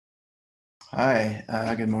Hi,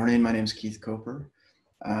 good morning. My name is Keith Koper.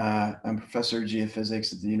 I'm professor of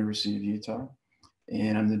geophysics at the University of Utah,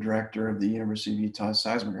 and I'm the director of the University of Utah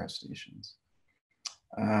Seismograph Stations.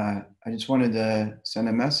 I just wanted to send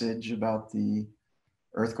a message about the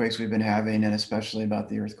earthquakes we've been having, and especially about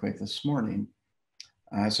the earthquake this morning.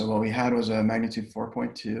 So what we had was a magnitude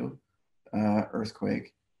 4.2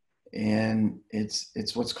 earthquake, and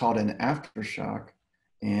it's what's called an aftershock,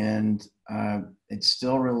 and it's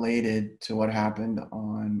still related to what happened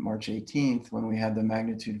on March 18th when we had the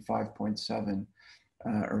magnitude 5.7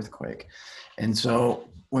 earthquake. And so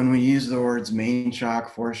when we use the words main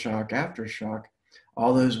shock, foreshock, aftershock,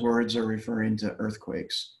 all those words are referring to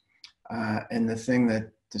earthquakes. And the thing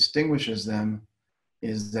that distinguishes them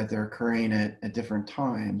is that they're occurring at different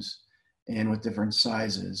times and with different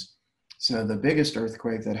sizes. So the biggest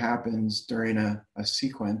earthquake that happens during a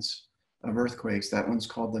sequence of earthquakes, that one's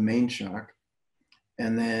called the main shock.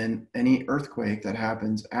 And then any earthquake that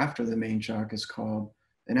happens after the main shock is called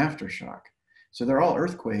an aftershock. So they're all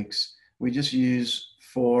earthquakes. We just use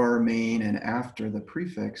for, main, and after the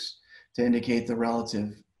prefix to indicate the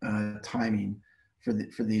relative timing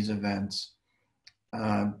for these events.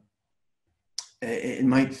 It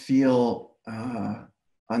might feel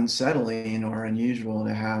unsettling or unusual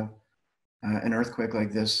to have an earthquake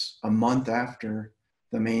like this a month after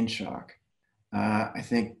the main shock. I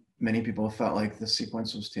think many people felt like the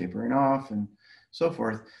sequence was tapering off and so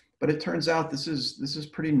forth, but it turns out this is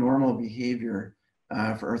pretty normal behavior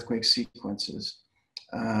for earthquake sequences.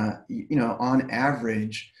 On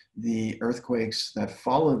average, the earthquakes that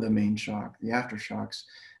follow the main shock, the aftershocks,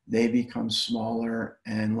 they become smaller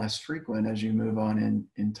and less frequent as you move on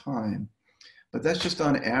in time. But that's just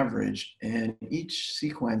on average, and each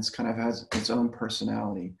sequence kind of has its own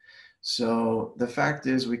personality. So the fact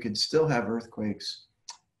is we could still have earthquakes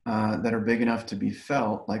that are big enough to be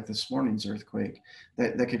felt, like this morning's earthquake,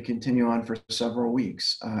 that could continue on for several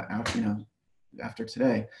weeks after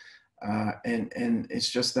today. And it's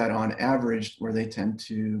just that on average where they tend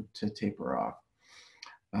to taper off.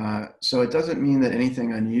 So it doesn't mean that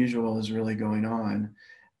anything unusual is really going on.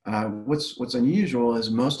 What's unusual is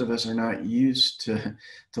most of us are not used to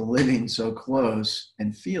living so close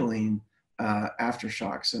and feeling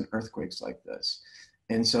aftershocks and earthquakes like this.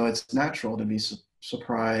 And so it's natural to be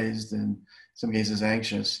surprised and in some cases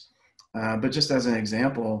anxious. But just as an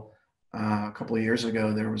example, a couple of years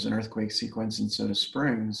ago, there was an earthquake sequence in Soda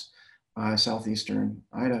Springs, southeastern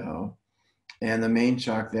Idaho. And the main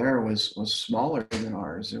shock there was smaller than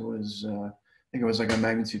ours. It was, I think it was like a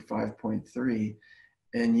magnitude 5.3.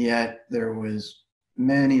 And yet there was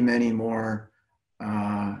many, many more,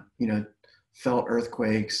 felt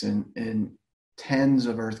earthquakes and tens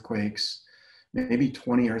of earthquakes, maybe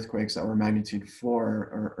 20 earthquakes that were magnitude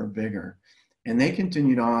 4 or bigger. And they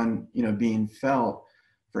continued on, being felt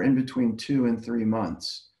for in between 2 and 3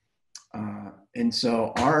 months. And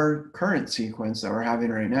so our current sequence that we're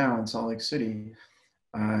having right now in Salt Lake City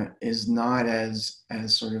is not as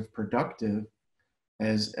sort of productive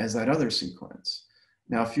as that other sequence.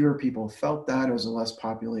 Now, fewer people felt that. It was a less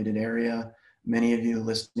populated area. Many of you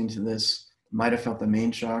listening to this might have felt the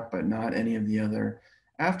main shock, but not any of the other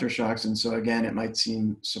aftershocks. And so again, it might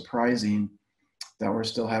seem surprising that we're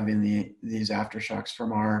still having these aftershocks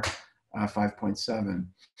from our 5.7.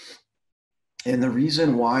 And the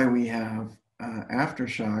reason why we have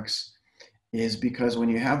aftershocks is because when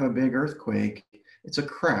you have a big earthquake, it's a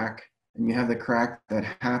crack, and you have the crack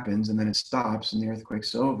that happens and then it stops and the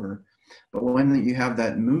earthquake's over. But when you have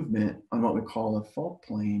that movement on what we call a fault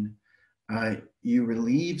plane, you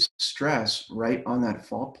relieve stress right on that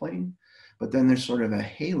fault plane, but then there's sort of a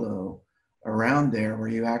halo around there where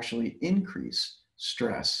you actually increase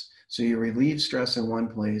stress. So you relieve stress in one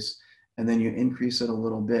place, and then you increase it a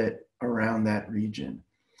little bit around that region.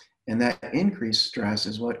 And that increased stress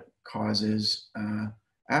is what causes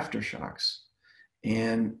aftershocks.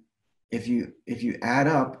 And if you add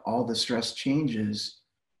up all the stress changes,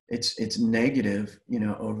 it's negative,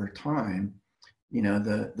 over time.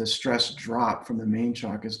 The stress drop from the main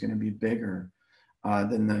shock is going to be bigger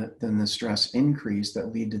than the stress increase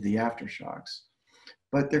that lead to the aftershocks.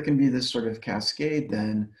 But there can be this sort of cascade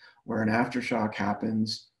then where an aftershock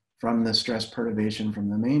happens from the stress perturbation from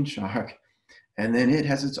the main shock, and then it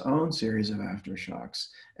has its own series of aftershocks.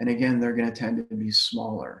 And again, they're going to tend to be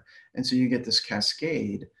smaller. And so you get this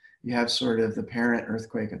cascade. You have sort of the parent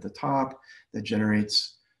earthquake at the top that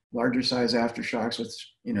generates larger size aftershocks,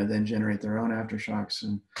 which then generate their own aftershocks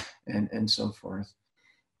and so forth.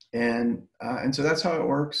 And so that's how it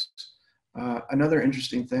works. Another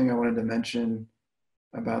interesting thing I wanted to mention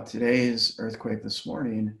about today's earthquake this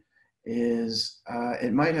morning is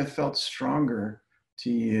it might have felt stronger to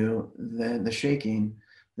you than the shaking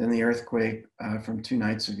than the earthquake from 2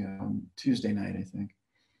 nights ago, on Tuesday night, I think.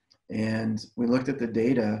 And we looked at the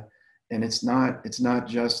data, and it's not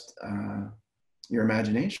just your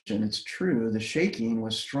imagination. It's true. The shaking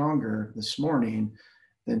was stronger this morning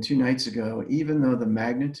than 2 nights ago, even though the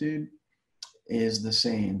magnitude is the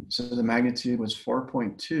same. So the magnitude was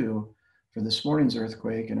 4.2 for this morning's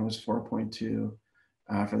earthquake, and it was 4.2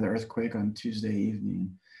 for the earthquake on Tuesday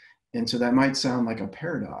evening. And so that might sound like a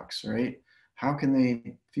paradox, right? How can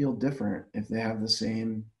they feel different if they have the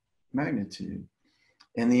same magnitude?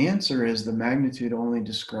 And the answer is the magnitude only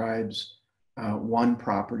describes one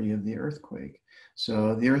property of the earthquake.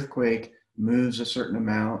 So the earthquake moves a certain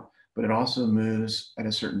amount, but it also moves at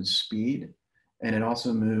a certain speed, and it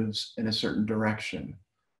also moves in a certain direction,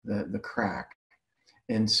 the crack.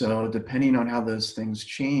 And so depending on how those things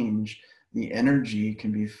change, the energy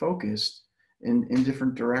can be focused in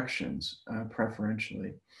different directions,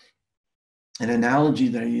 preferentially. An analogy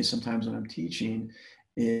that I use sometimes when I'm teaching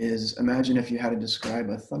is, imagine if you had to describe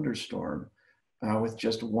a thunderstorm with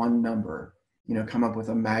just one number, come up with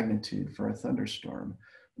a magnitude for a thunderstorm.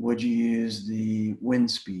 Would you use the wind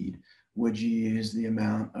speed? Would you use the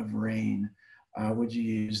amount of rain? Would you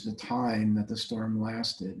use the time that the storm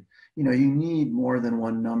lasted? You need more than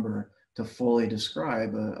one number to fully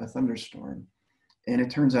describe a thunderstorm. And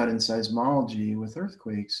it turns out in seismology with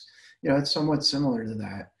earthquakes, it's somewhat similar to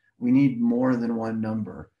that. We need more than one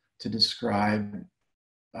number to describe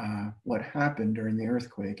what happened during the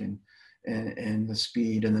earthquake, and the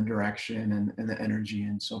speed and the direction and the energy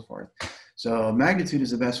and so forth. So magnitude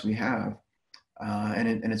is the best we have,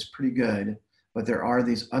 and it's pretty good, but there are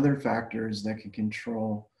these other factors that can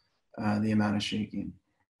control the amount of shaking.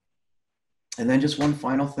 And then just one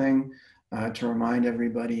final thing to remind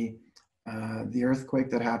everybody, the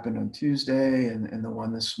earthquake that happened on Tuesday and the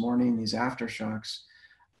one this morning, these aftershocks,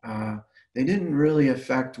 they didn't really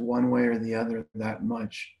affect one way or the other that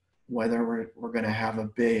much, whether we're going to have a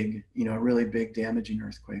big, a really big damaging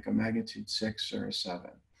earthquake, a magnitude 6 or a 7.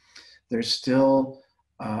 There's still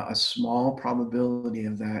a small probability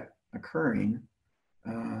of that occurring,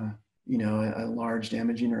 a large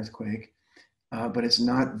damaging earthquake, but it's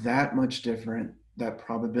not that much different. That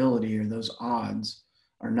probability, or those odds,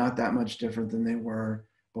 are not that much different than they were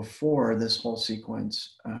before this whole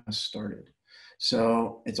sequence started.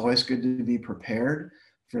 So it's always good to be prepared.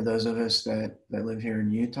 For those of us that live here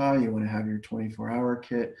in Utah, you want to have your 24-hour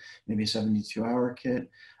kit, maybe 72-hour kit.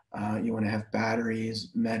 You want to have batteries,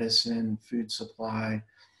 medicine, food supply.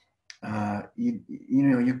 You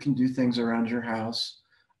can do things around your house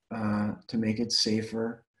to make it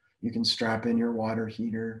safer. You can strap in your water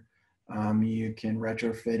heater. You can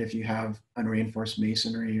retrofit if you have unreinforced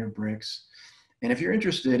masonry or bricks. And if you're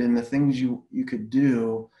interested in the things you could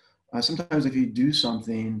do, sometimes if you do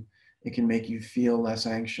something, it can make you feel less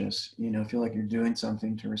anxious, feel like you're doing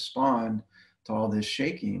something to respond to all this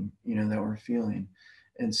shaking, that we're feeling.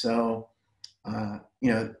 And so,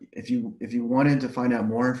 if you wanted to find out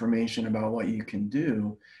more information about what you can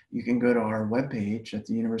do, you can go to our webpage at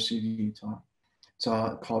the University of Utah. It's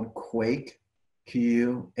called Quake,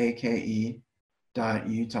 Quake.utah.edu,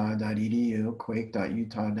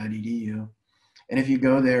 quake.utah.edu. And if you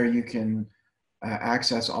go there, you can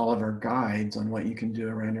access all of our guides on what you can do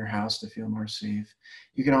around your house to feel more safe.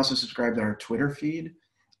 You can also subscribe to our Twitter feed.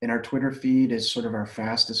 And our Twitter feed is sort of our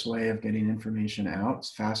fastest way of getting information out.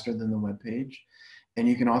 It's faster than the webpage. And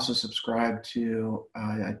you can also subscribe to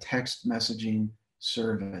a text messaging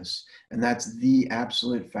service. And that's the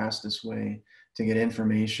absolute fastest way to get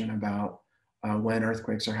information about when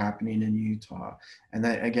earthquakes are happening in Utah. And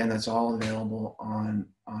that, again, that's all available on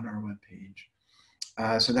our webpage.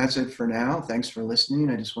 So that's it for now. Thanks for listening.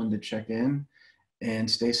 I just wanted to check in, and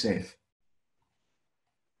stay safe.